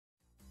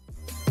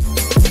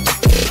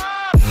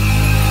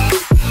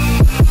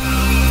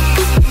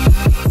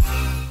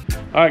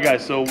All right,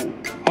 guys, so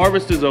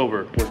harvest is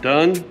over. We're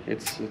done.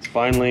 It's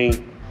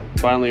finally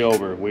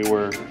over. We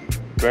were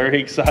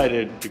very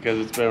excited because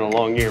it's been a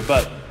long year,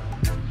 but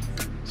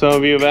some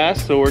of you have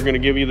asked, so we're gonna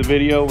give you the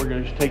video. We're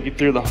gonna take you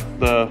through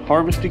the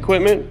harvest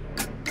equipment,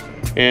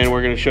 and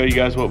we're gonna show you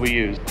guys what we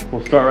use.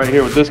 We'll start right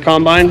here with this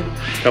combine.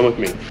 Come with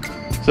me.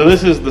 So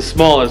this is the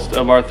smallest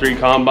of our 3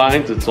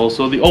 combines. It's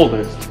also the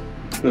oldest.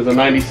 There's a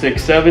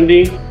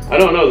 9670. I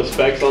don't know the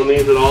specs on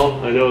these at all.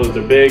 I know that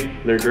they're big,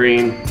 they're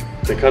green,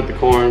 they cut the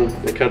corn,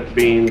 they cut the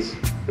beans,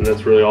 and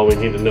that's really all we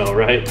need to know,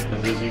 right?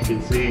 As you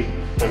can see,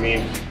 I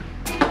mean,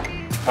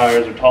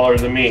 tires are taller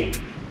than me.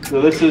 So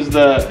this is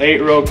the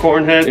 8-row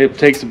corn head. It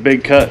takes a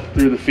big cut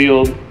through the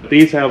field.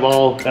 These have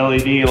all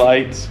LED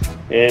lights,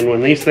 and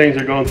when these things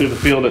are going through the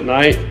field at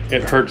night,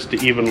 it hurts to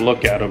even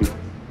look at them.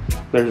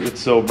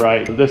 It's so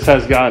bright. This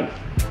has got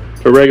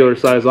a regular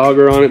size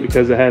auger on it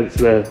because it has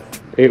the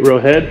 8-row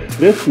head.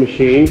 This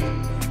machine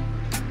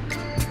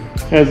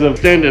has an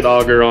extended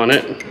auger on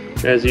it,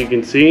 as you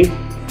can see,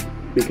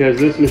 because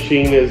this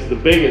machine is the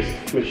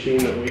biggest machine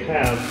that we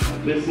have.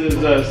 This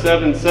is a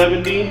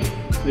 770.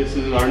 This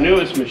is our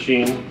newest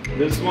machine.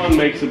 This one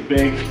makes a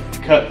big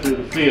cut through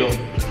the field.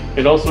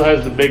 It also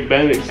has the big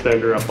bend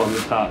extender up on the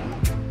top.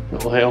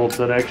 It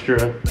holds an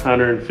extra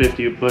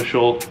 150 a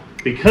bushel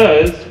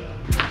because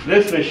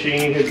this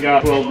machine has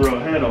got 12-row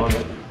head on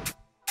it.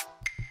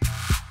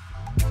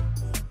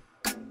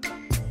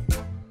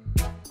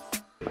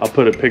 I'll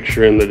put a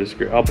picture in the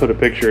description. I'll put a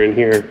picture in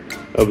here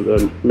of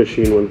the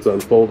machine when it's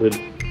unfolded.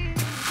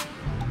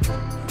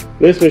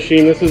 This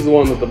machine, this is the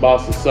one that the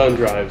boss's son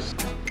drives.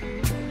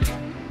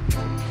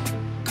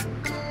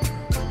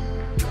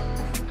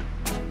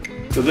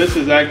 So this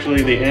is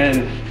actually the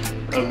end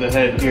of the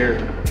head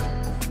here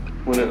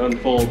when it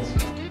unfolds.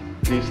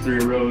 These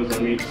 3 rows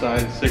on each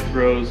side, 6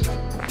 rows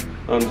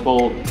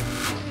unfold.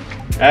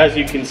 As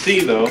you can see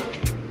though,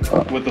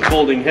 with the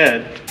folding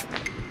head,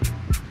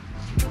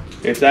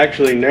 it's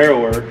actually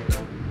narrower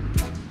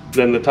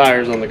than the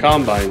tires on the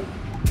combine.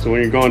 So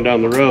when you're going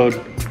down the road,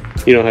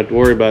 you don't have to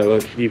worry about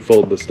it. You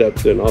fold the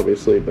steps in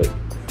obviously, but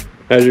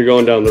as you're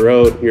going down the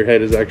road, your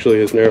head is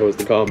actually as narrow as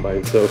the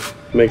combine, so it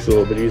makes it a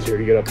little bit easier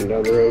to get up and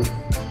down the road.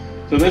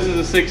 So this is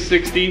a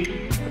 660.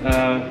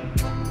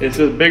 It's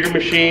a bigger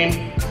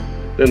machine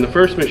than the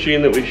first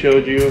machine that we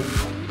showed you.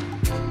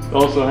 It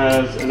also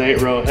has an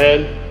 8-row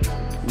head.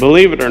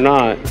 Believe it or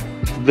not,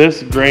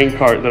 this grain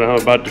cart that I'm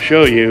about to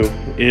show you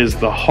is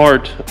the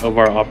heart of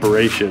our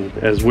operation,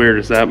 as weird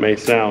as that may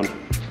sound,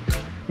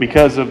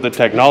 because of the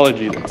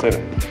technology that's in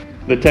it.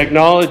 The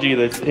technology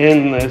that's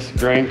in this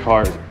grain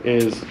cart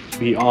is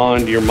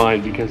beyond your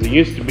mind, because it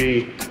used to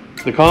be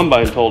the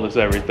combine told us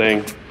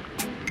everything.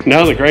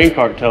 Now the grain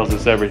cart tells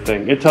us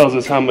everything. It tells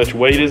us how much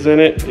weight is in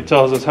it. It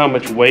tells us how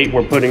much weight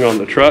we're putting on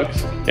the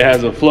trucks. It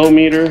has a flow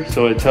meter,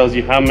 so it tells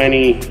you how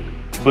many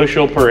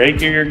bushel per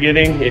acre you're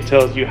getting. It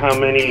tells you how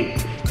many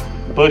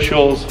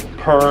bushels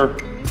per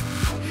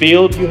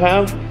field you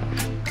have.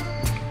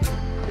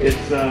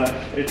 It's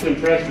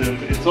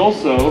impressive. It's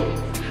also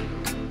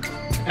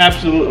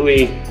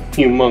absolutely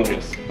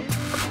humongous.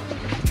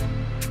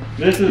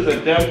 This is a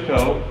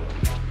Demco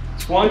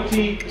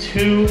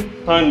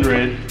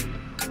 2200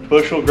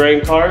 bushel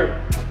grain cart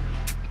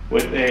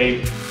with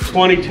a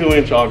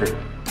 22-inch auger.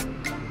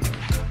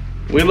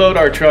 We load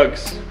our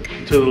trucks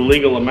to the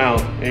legal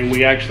amount, and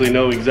we actually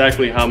know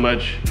exactly how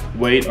much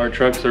weight our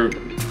trucks are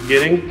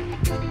getting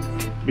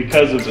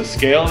because of the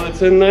scale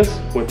that's in this.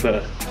 With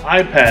the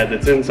iPad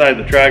that's inside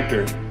the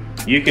tractor,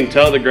 you can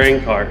tell the grain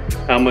cart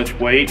how much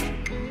weight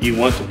you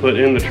want to put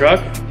in the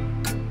truck,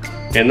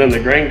 and then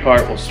the grain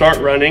cart will start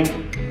running,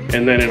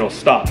 and then it'll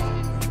stop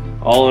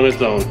all on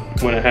its own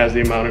when it has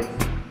the amount of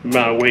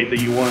weight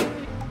that you want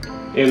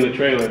in the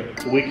trailer.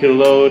 We can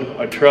load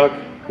a truck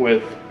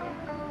with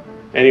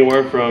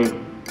anywhere from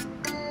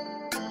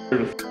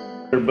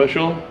 100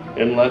 bushel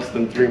in less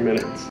than 3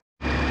 minutes.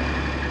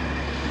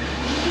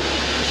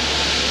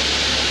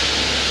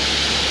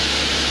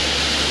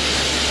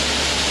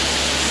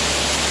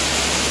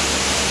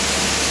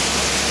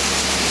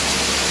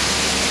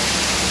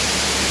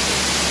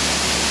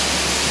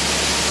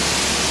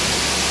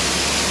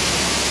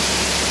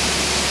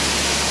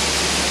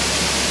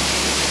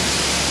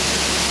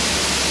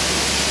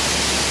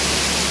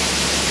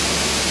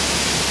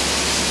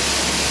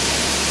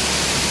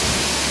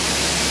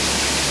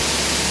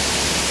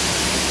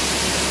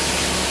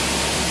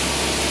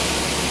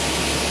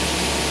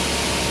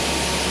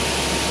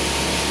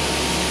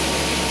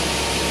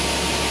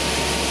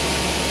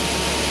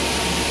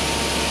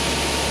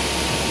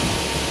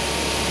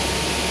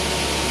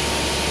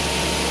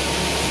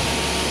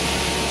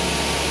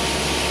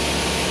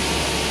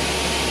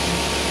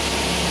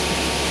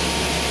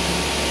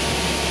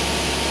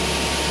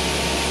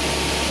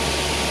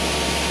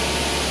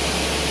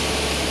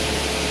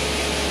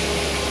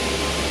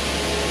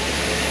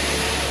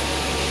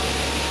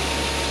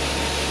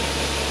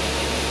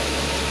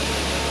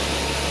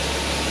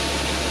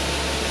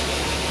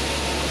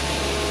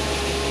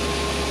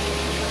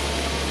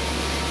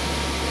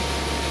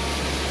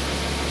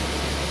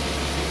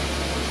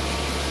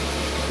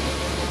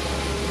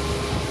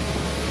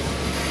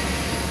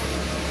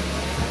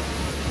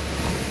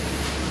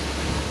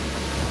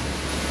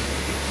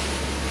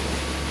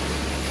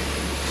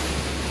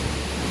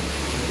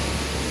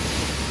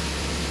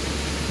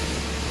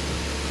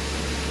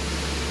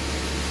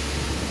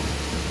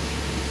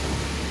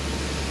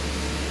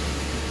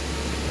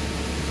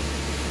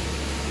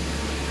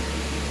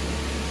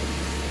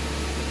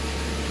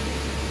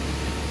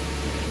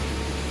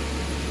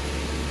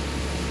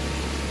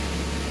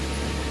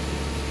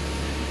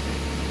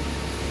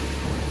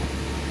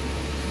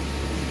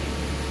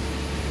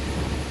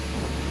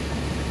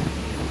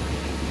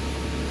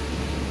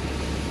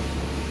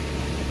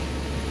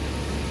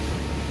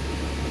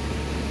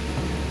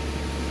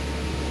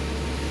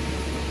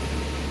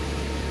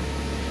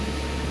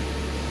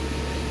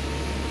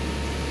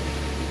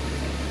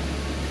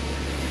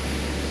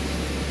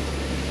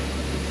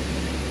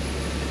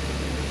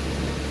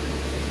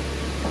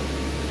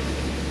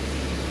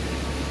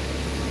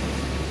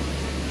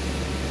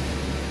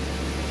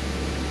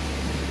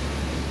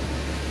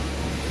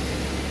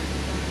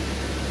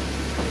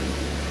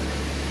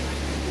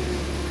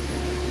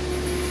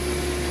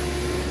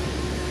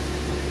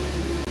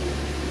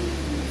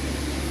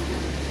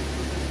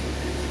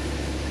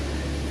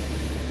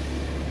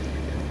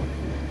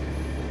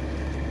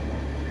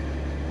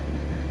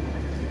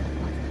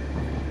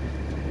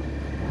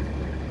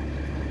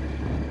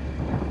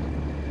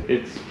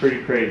 It's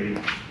pretty crazy.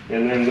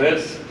 And then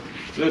this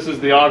is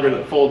the auger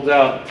that folds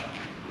out.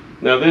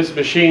 Now this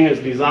machine is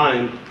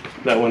designed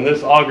that when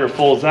this auger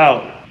folds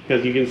out,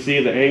 because you can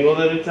see the angle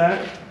that it's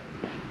at,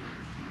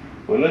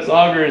 when this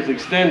auger is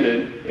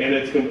extended and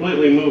it's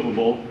completely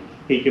movable,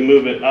 he can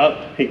move it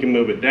up, he can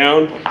move it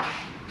down,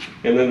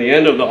 and then the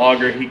end of the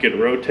auger he can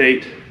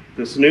rotate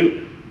the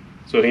snoot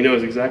so he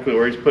knows exactly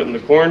where he's putting the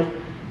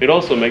corn. It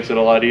also makes it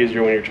a lot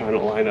easier when you're trying to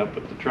line up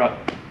with the truck.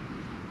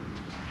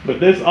 But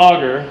this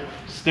auger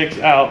sticks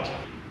out.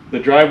 The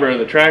driver of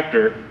the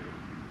tractor,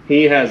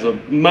 he has a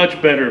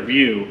much better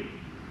view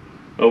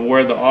of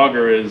where the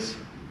auger is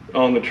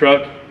on the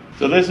truck.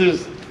 So this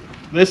is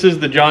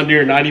the John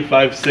Deere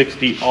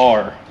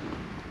 9560R.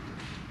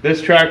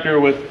 This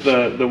tractor, with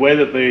the way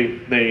that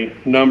they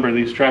number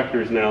these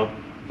tractors now,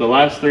 the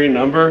last 3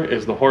 number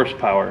is the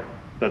horsepower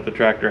that the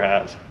tractor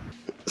has.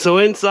 So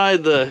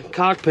inside the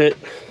cockpit,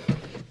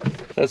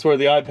 that's where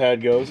the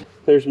iPad goes.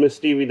 There's Miss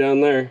Stevy down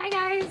there. Hi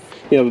guys.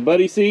 You have a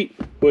buddy seat,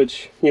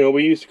 which, you know,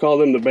 we used to call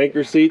them the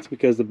banker seats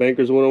because the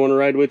bankers wouldn't want to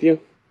ride with you.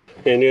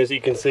 And as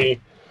you can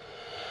see,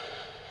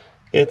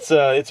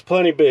 it's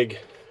plenty big.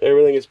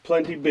 Everything is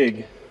plenty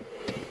big.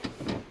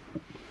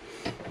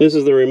 This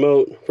is the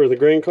remote for the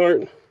grain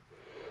cart.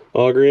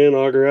 Auger in,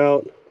 auger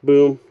out,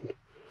 boom.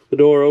 The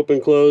door open,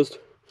 closed,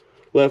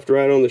 left,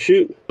 right on the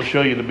chute. I'll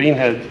show you the bean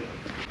heads,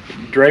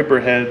 draper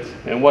heads,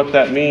 and what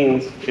that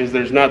means is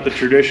there's not the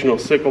traditional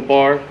sickle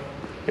bar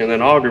and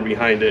then auger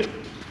behind it.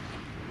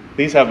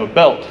 These have a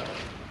belt.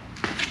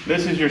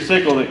 This is your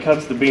sickle that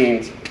cuts the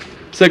beans.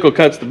 Sickle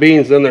cuts the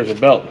beans, then there's a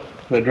belt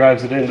that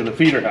drives it into the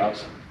feeder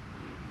house.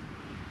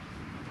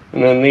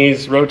 And then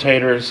these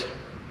rotators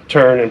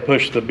turn and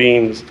push the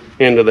beans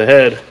into the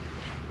head.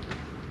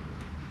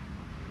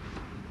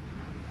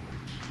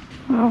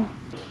 Wow.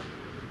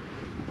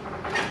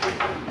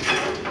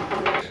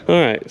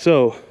 All right,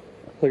 so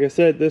like I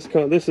said, this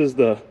is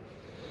the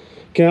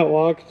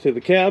catwalk to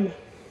the cab.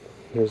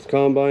 There's the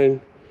combine,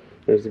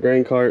 there's the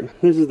grain cart.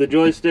 This is the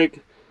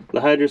joystick,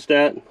 the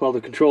hydrostat, all the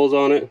controls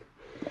on it.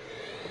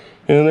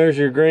 And there's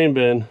your grain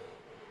bin.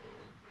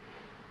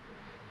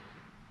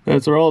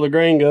 That's where all the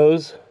grain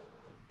goes.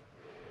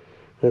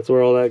 That's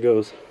where all that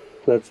goes.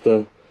 That's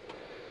the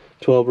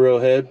 12-row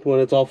head when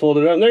it's all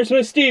folded up. And there's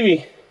Miss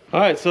Stevy. All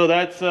right, so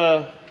that's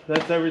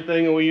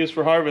everything that we use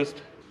for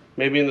harvest.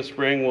 Maybe in the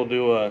spring we'll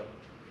do a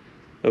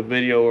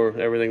video or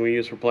everything we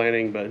use for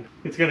planting, but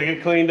it's gonna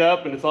get cleaned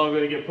up and it's all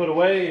gonna get put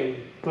away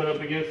and put up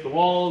against the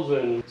walls.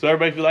 And so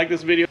everybody, if you like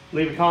this video,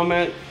 leave a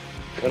comment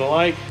and a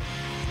like,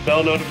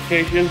 bell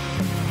notification,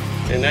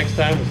 and next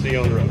time we'll see you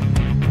on the road.